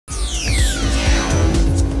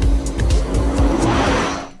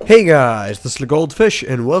Hey guys, this is the Goldfish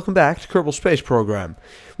and welcome back to Kerbal Space Program.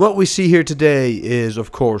 What we see here today is,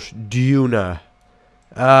 of course, Duna.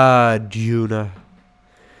 Duna.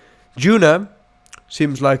 Duna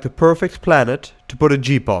seems like the perfect planet to put a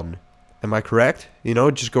Jeep on. Am I correct? You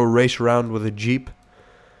know, just go race around with a Jeep.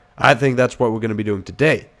 I think that's what we're going to be doing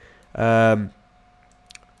today. I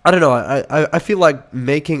don't know, I feel like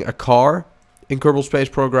making a car in Kerbal Space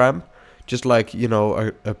Program, just like, you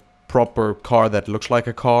know, a proper car that looks like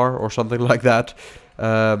a car or something like that.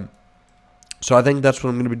 So I think that's what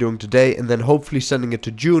I'm going to be doing today, and then hopefully sending it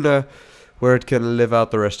to Duna, where it can live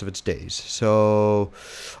out the rest of its days. So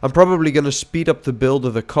I'm probably going to speed up the build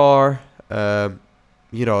of the car,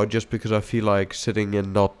 you know, just because I feel like sitting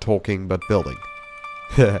and not talking but building.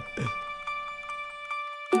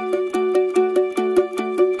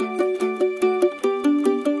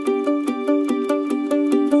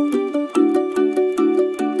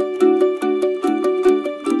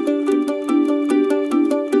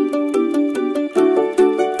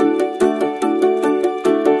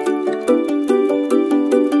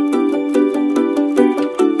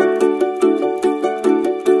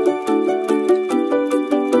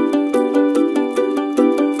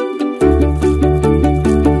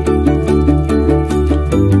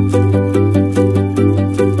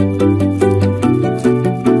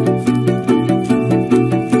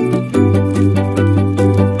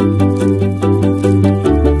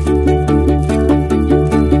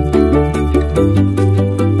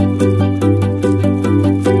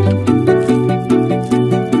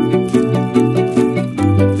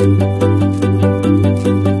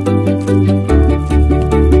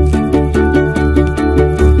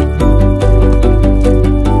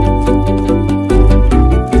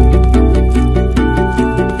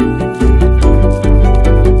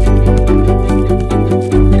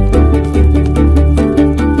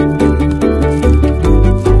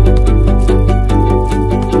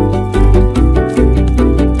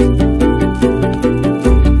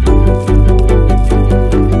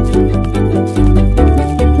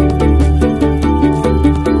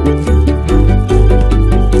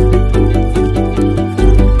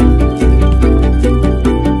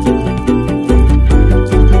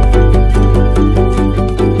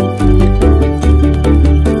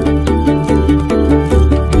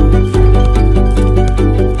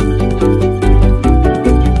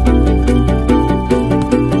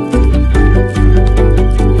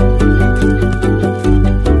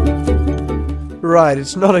 Right,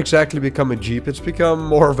 it's not exactly become a Jeep, it's become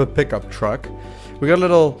more of a pickup truck. We got a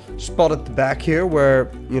little spot at the back here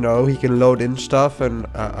where, you know, he can load in stuff, and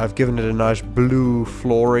I've given it a nice blue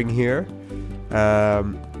flooring here,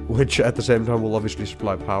 which at the same time will obviously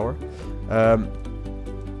supply power.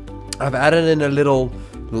 I've added in a little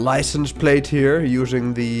license plate here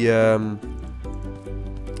using the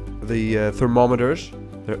thermometers.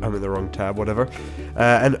 I'm in the wrong tab, whatever.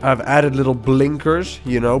 And I've added little blinkers,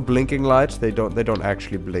 you know, blinking lights. They don't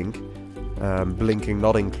actually blink. Blinking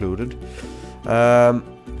not included. Oh,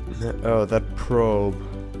 that probe.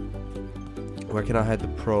 Where can I hide the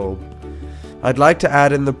probe? I'd like to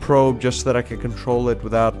add in the probe just so that I can control it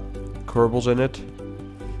without Kerbals in it.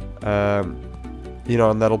 You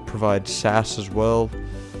know, and that'll provide SAS as well.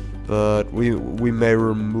 But we may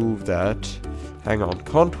remove that. Hang on,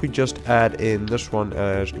 can't we just add in this one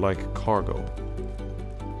as like cargo?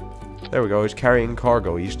 There we go, he's carrying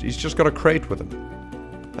cargo. He's just got a crate with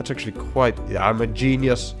him. That's actually quite... Yeah, I'm a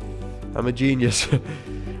genius. I'm a genius.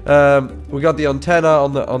 We got the antenna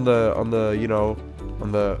on the you know,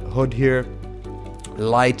 on the hood here.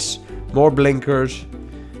 Lights, more blinkers.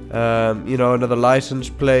 You know, another license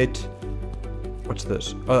plate. What's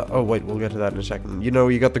this? Oh wait, we'll get to that in a second. You know,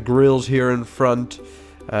 you got the grills here in front.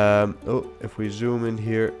 Oh, if we zoom in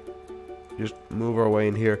here, just move our way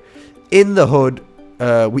in here. In the hood,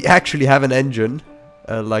 we actually have an engine,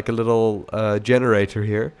 like a little generator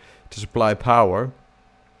here to supply power.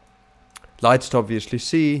 Lights to obviously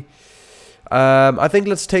see. I think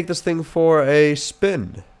let's take this thing for a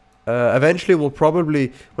spin. Eventually we'll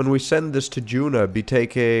probably, when we send this to Duna, be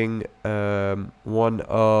taking one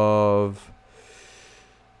of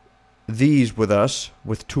these with us,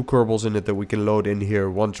 with 2 Kerbals in it that we can load in here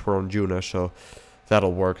once we're on Duna, so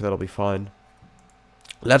that'll work, that'll be fine.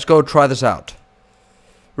 Let's go try this out.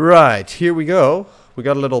 Right, here we go. We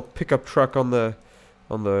got a little pickup truck on the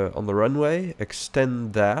runway.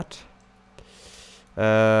 Extend that.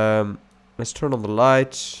 Let's turn on the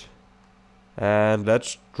lights and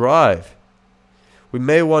let's drive. We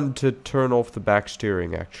may want to turn off the back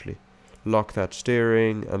steering actually. Lock that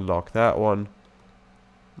steering and lock that one.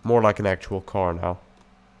 More like an actual car now.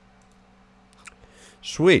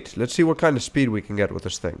 Sweet. Let's see what kind of speed we can get with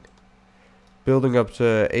this thing. Building up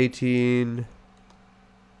to 18.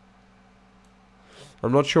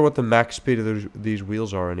 I'm not sure what the max speed of these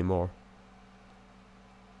wheels are anymore.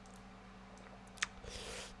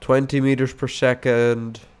 20 meters per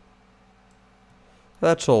second.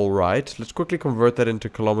 That's alright. Let's quickly convert that into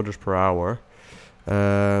kilometers per hour.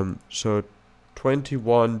 So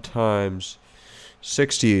 21 times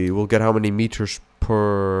 60 will get how many meters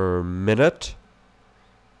per minute?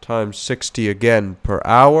 Times 60 again per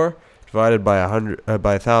hour. Divided by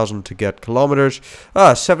 1,000 to get kilometers.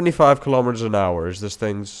 75 kilometers an hour is this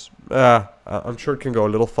thing's. I'm sure it can go a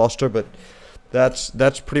little faster, but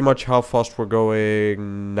that's pretty much how fast we're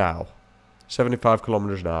going now. 75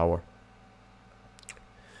 kilometers an hour.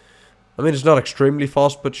 I mean, it's not extremely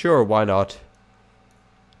fast, but sure, why not?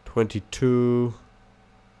 22.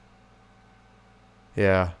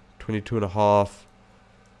 Yeah, 22 and a half.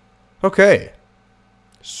 Okay.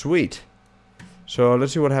 Sweet. So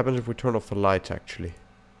let's see what happens if we turn off the lights, actually.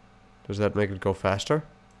 Does that make it go faster?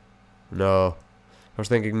 No. I was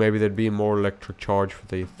thinking maybe there'd be more electric charge for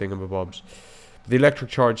the thingamabobs. But the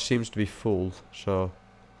electric charge seems to be full, so...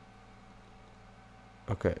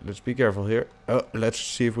 Okay, let's be careful here. Oh, let's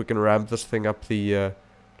see if we can ramp this thing up the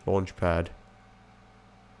launch pad.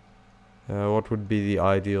 What would be the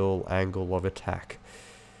ideal angle of attack?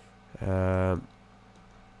 Okay,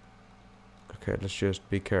 let's just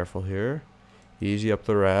be careful here. Easy up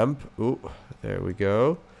the ramp. Ooh, there we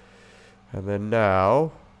go. And then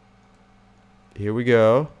now, here we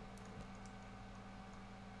go.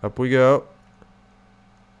 Up we go.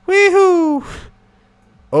 Weehoo!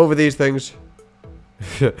 Over these things.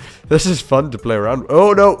 This is fun to play around.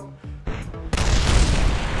 Oh no!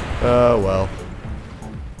 Well.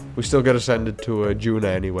 We still get ascended to Duna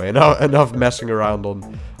anyway. Enough messing around on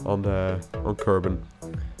Kerbal.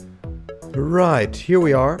 Right, here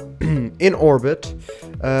we are in orbit.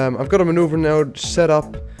 I've got a maneuver node set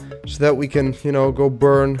up so that we can, you know,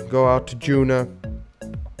 go out to Duna.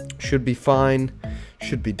 Should be fine.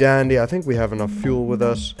 Should be dandy. I think we have enough fuel with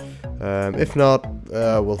us. If not,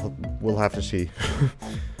 we'll have to see.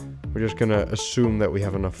 We're just gonna assume that we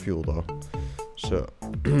have enough fuel though. So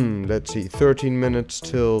let's see. 13 minutes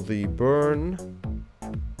till the burn.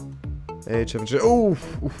 8, 7, 6. Oh,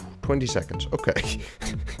 20 seconds. Okay.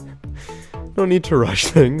 No need to rush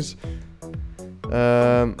things.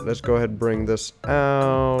 Let's go ahead and bring this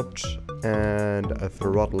out and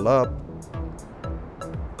throttle up.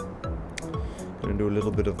 Gonna do a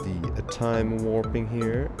little bit of the time warping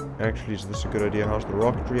here. Actually, is this a good idea? How's the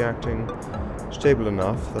rocket reacting? Stable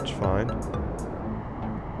enough, that's fine.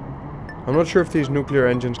 I'm not sure if these nuclear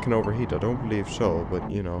engines can overheat. I don't believe so, but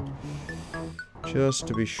you know, just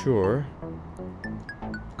to be sure.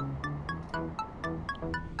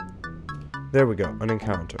 There we go, an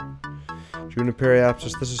encounter. Duna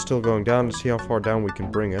Periapsis, this is still going down. Let's see how far down we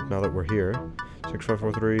can bring it now that we're here. 6, 5,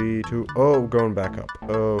 4, 3, 2... Oh, going back up.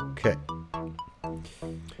 Okay.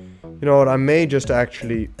 You know what, I may just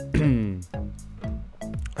actually...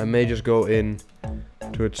 I may just go in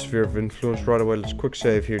to its sphere of influence right away. Let's quick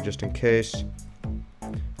save here just in case.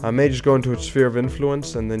 I may just go into its sphere of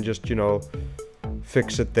influence and then just, you know,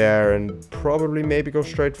 fix it there and probably maybe go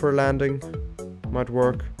straight for a landing. Might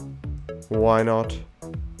work. Why not?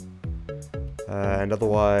 And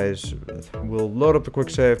otherwise, we'll load up the quick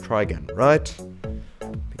save, try again, right?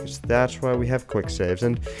 Because that's why we have quick saves.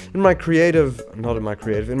 And in my creative, not in my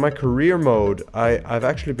creative, in my career mode, I've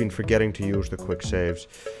actually been forgetting to use the quick saves.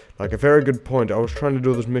 Like a very good point. I was trying to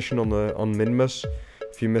do this mission on Minmus.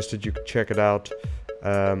 If you missed it, you could check it out.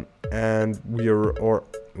 And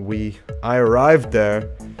I arrived there,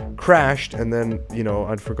 crashed, and then, you know,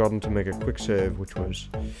 I'd forgotten to make a quick save, which was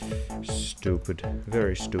stupid.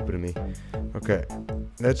 Very stupid of me. Okay,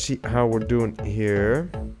 let's see how we're doing here.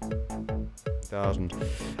 1,000.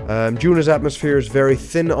 Duna's atmosphere is very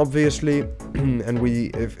thin, obviously, and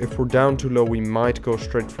if we're down too low, we might go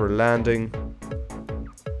straight for a landing.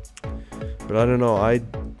 But I don't know.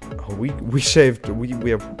 We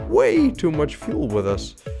have way too much fuel with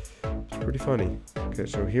us. It's pretty funny. Okay,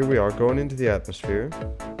 so here we are going into the atmosphere.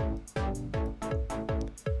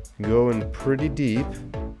 Going pretty deep.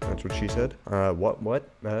 That's what she said. What?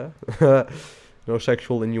 No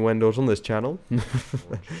sexual innuendos on this channel.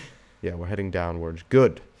 Yeah, we're heading downwards.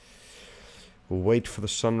 Good. We'll wait for the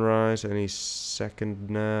sunrise any second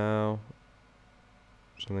now.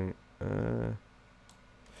 Something.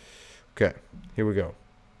 Okay, here we go.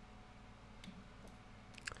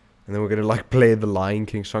 And then we're gonna like play the Lion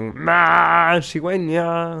King song. I'm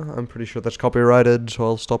pretty sure that's copyrighted, so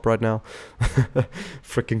I'll stop right now.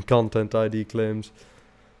 Freaking content ID claims.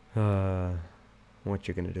 what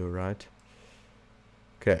you're gonna do, right?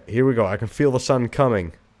 Okay, here we go. I can feel the sun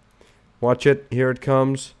coming. Watch it. Here it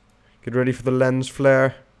comes. Get ready for the lens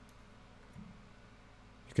flare.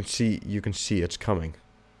 You can see it's coming.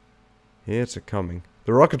 It's coming.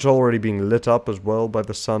 The rocket's already being lit up as well by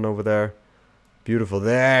the sun over there. Beautiful.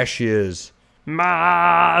 There she is.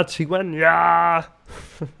 Yeah.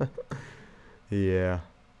 Yeah.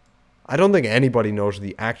 I don't think anybody knows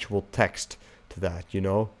the actual text to that, you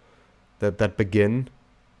know? That begin.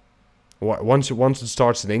 Once it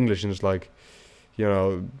starts in English and it's like, you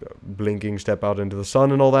know, blinking, step out into the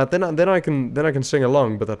sun and all that, then I can sing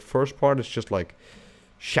along. But that first part is just like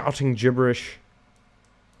shouting gibberish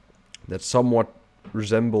that somewhat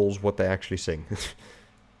resembles what they actually sing.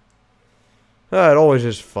 It always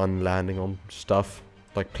is fun landing on stuff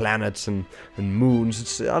like planets and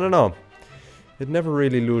moons. I don't know. It never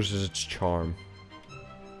really loses its charm.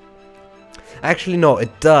 Actually, no,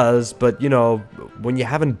 it does, but, you know, when you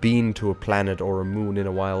haven't been to a planet or a moon in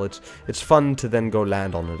a while, it's fun to then go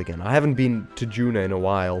land on it again. I haven't been to Duna in a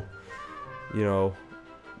while, you know,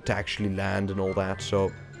 to actually land and all that,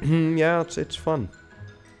 so, yeah, it's fun.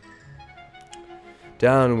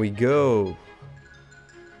 Down we go.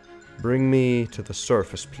 Bring me to the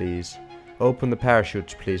surface, please. Open the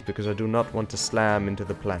parachutes, please, because I do not want to slam into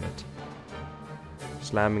the planet.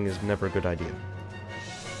 Slamming is never a good idea.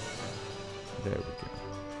 There we go.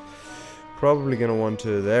 Probably gonna want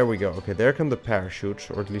to... There we go. Okay, there come the parachutes,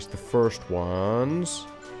 or at least the first ones.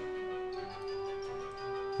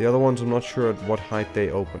 The other ones, I'm not sure at what height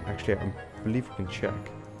they open. Actually, I believe we can check.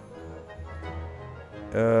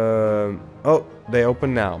 Oh, they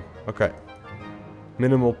open now. Okay.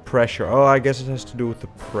 Minimal pressure. Oh, I guess it has to do with the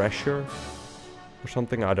pressure or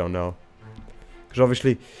something. I don't know. Because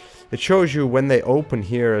obviously... It shows you when they open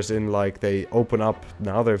here, as in, like, they open up.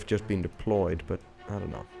 Now they've just been deployed, but I don't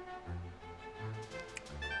know.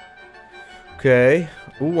 Okay.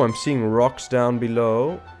 Ooh, I'm seeing rocks down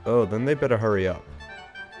below. Oh, then they better hurry up.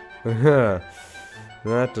 That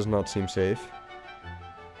does not seem safe.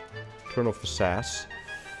 Turn off the sass.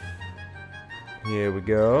 Here we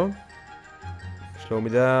go. Slow me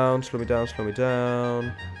down, slow me down, slow me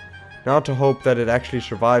down. Now to hope that it actually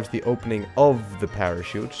survives the opening of the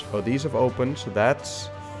parachutes. Oh, these have opened, so that's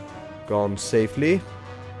gone safely.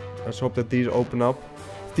 Let's hope that these open up.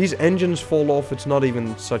 If these engines fall off, it's not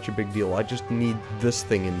even such a big deal. I just need this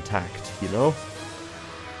thing intact, you know?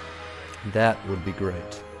 That would be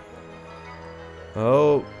great.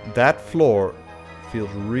 Oh, that floor feels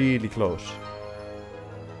really close.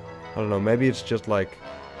 I don't know, maybe it's just like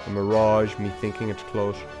a mirage, me thinking it's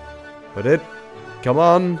close. But it... Come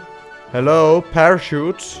on! Hello,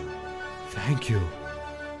 parachutes. Thank you.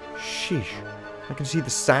 Sheesh. I can see the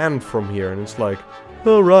sand from here, and it's like,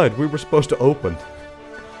 oh right, we were supposed to open.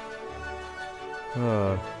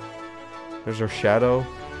 There's our shadow.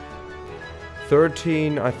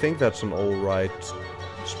 13, I think that's an alright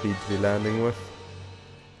speed to be landing with.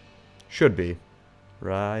 Should be.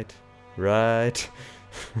 Right. Right.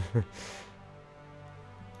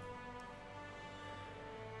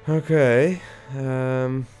 Okay.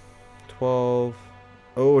 12.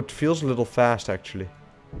 Oh, it feels a little fast, actually.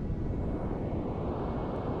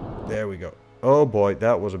 There we go. Oh boy,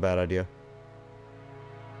 that was a bad idea.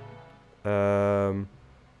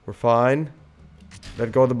 We're fine.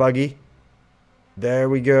 Let go of the buggy. There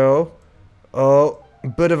we go. Oh, a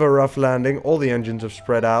bit of a rough landing. All the engines have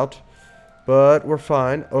spread out. But we're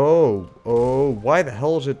fine. Oh, why the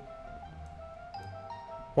hell is it...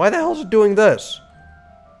 Why the hell is it doing this?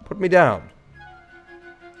 Put me down.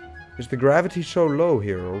 Is the gravity so low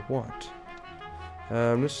here, or what?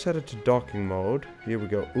 Let's set it to docking mode. Here we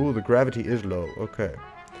go. Ooh, the gravity is low. Okay.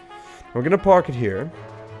 We're gonna park it here.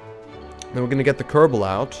 Then we're gonna get the Kerbal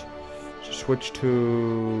out. So switch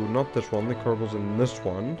to... not this one. The Kerbal's in this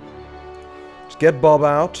one. Let's get Bob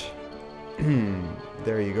out.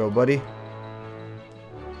 There you go, buddy.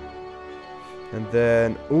 And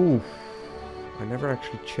then... Ooh. I never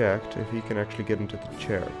actually checked if he can actually get into the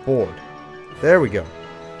chair. Board. There we go.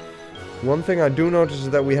 One thing I do notice is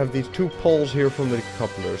that we have these two poles here from the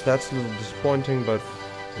decouplers. That's a little disappointing, but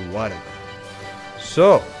whatever.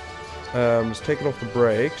 So, let's take it off the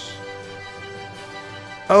brakes.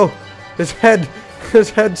 Oh, his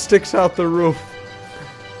head sticks out the roof.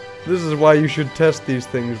 This is why you should test these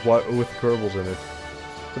things with Kerbals in it.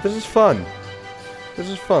 But this is fun. This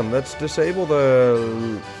is fun. Let's disable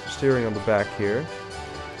the steering on the back here.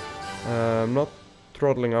 I'm not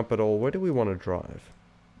throttling up at all. Where do we want to drive?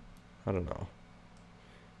 I don't know.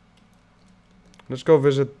 Let's go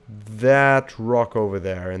visit that rock over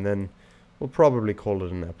there, and then we'll probably call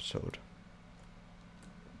it an episode.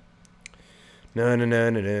 No, no, no,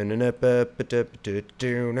 no, no, no, no.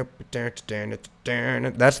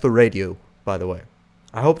 That's the radio, by the way.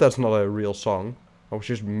 I hope that's not a real song. I was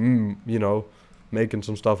just, you know, making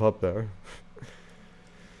some stuff up there.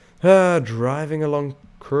 Driving along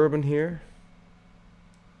Kerbal here.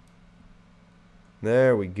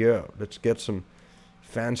 There we go. Let's get some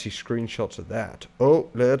fancy screenshots of that. Oh,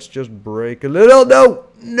 let's just break a little. No!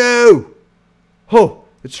 No! Oh,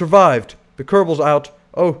 it survived. The Kerbal's out.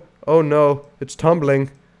 Oh, oh no. It's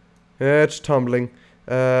tumbling. It's tumbling.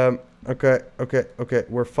 Okay.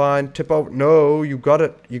 We're fine. Tip over. No, you got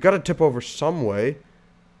it. You got to tip over some way.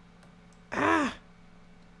 Ah!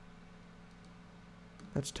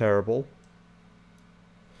 That's terrible.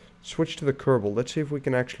 Switch to the Kerbal. Let's see if we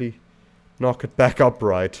can actually knock it back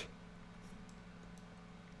upright.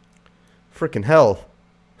 Frickin' hell.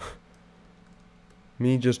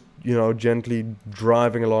 Me just, you know, gently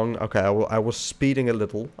driving along. Okay, I was speeding a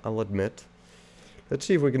little, I'll admit. Let's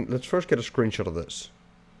see if we can... Let's first get a screenshot of this.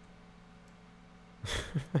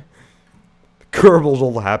 Kerbal's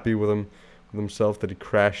all happy with himself that he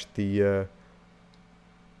crashed the...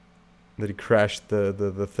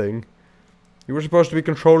 the thing. You were supposed to be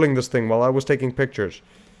controlling this thing while I was taking pictures.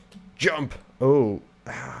 Jump! Oh,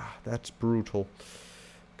 that's brutal.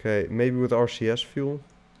 Okay, maybe with RCS fuel.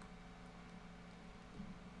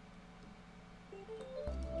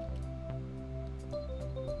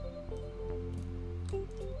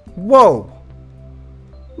 Whoa!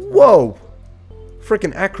 Whoa!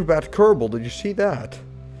 Frickin' acrobat Kerbal, did you see that?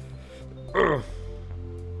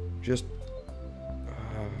 Just...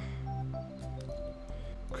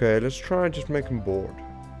 Okay, let's try and just make him bored.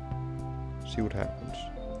 See what happens.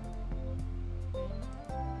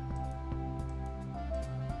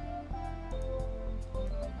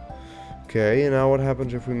 Okay, and now what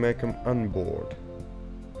happens if we make him unboard?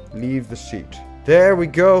 Leave the seat. There we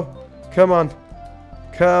go! Come on!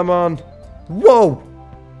 Come on! Whoa!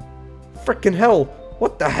 Frickin' hell!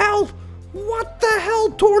 What the hell? What the hell?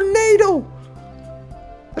 Tornado!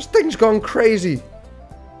 This thing's gone crazy!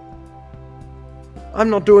 I'm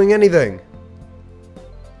not doing anything.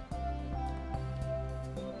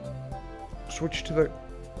 Switch to the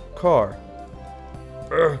car.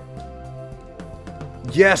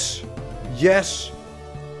 Yes! Yes!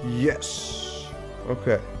 Yes!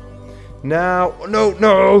 Okay. Now... No!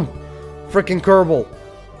 No! Frickin' Kerbal!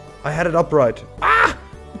 I had it upright. Ah!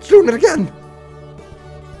 It's doing it again!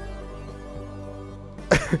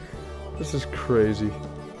 This is crazy.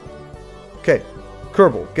 Okay.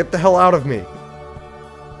 Kerbal, get the hell out of me.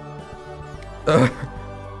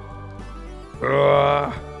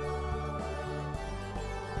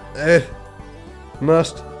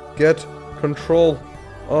 Must get control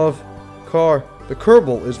of car. The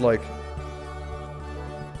Kerbal is like...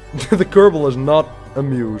 the Kerbal is not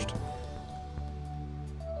amused.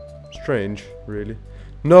 Strange, really.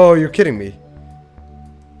 No, you're kidding me.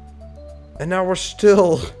 And now we're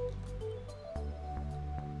still...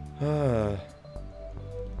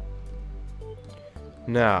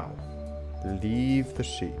 Now, leave the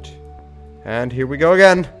seat. And here we go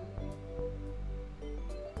again.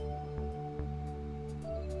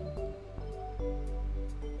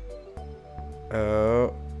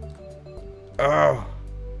 Oh. Oh.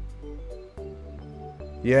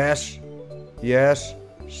 Yes. Yes.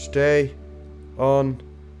 Stay on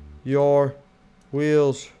your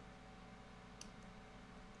wheels.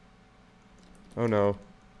 Oh no.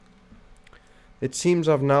 It seems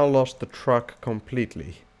I've now lost the truck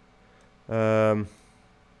completely. I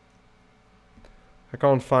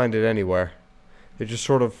can't find it anywhere. It just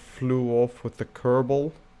sort of flew off with the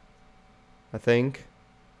Kerbal, I think.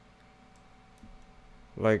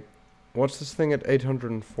 Like, what's this thing at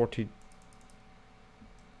 840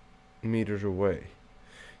 meters away?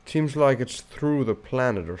 It seems like it's through the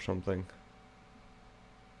planet or something.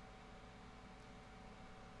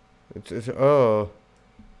 It's oh.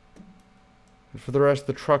 And for the rest,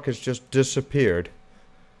 the truck has just disappeared.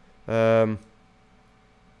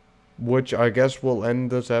 Which I guess we'll end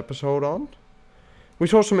this episode on. We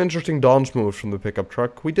saw some interesting dance moves from the pickup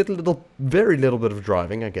truck. We did a very little bit of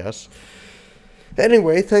driving, I guess.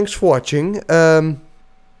 Anyway, thanks for watching.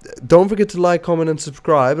 Don't forget to like, comment, and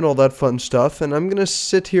subscribe, and all that fun stuff. And I'm gonna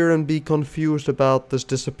sit here and be confused about this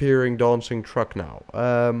disappearing dancing truck now.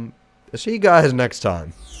 See you guys next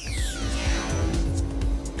time.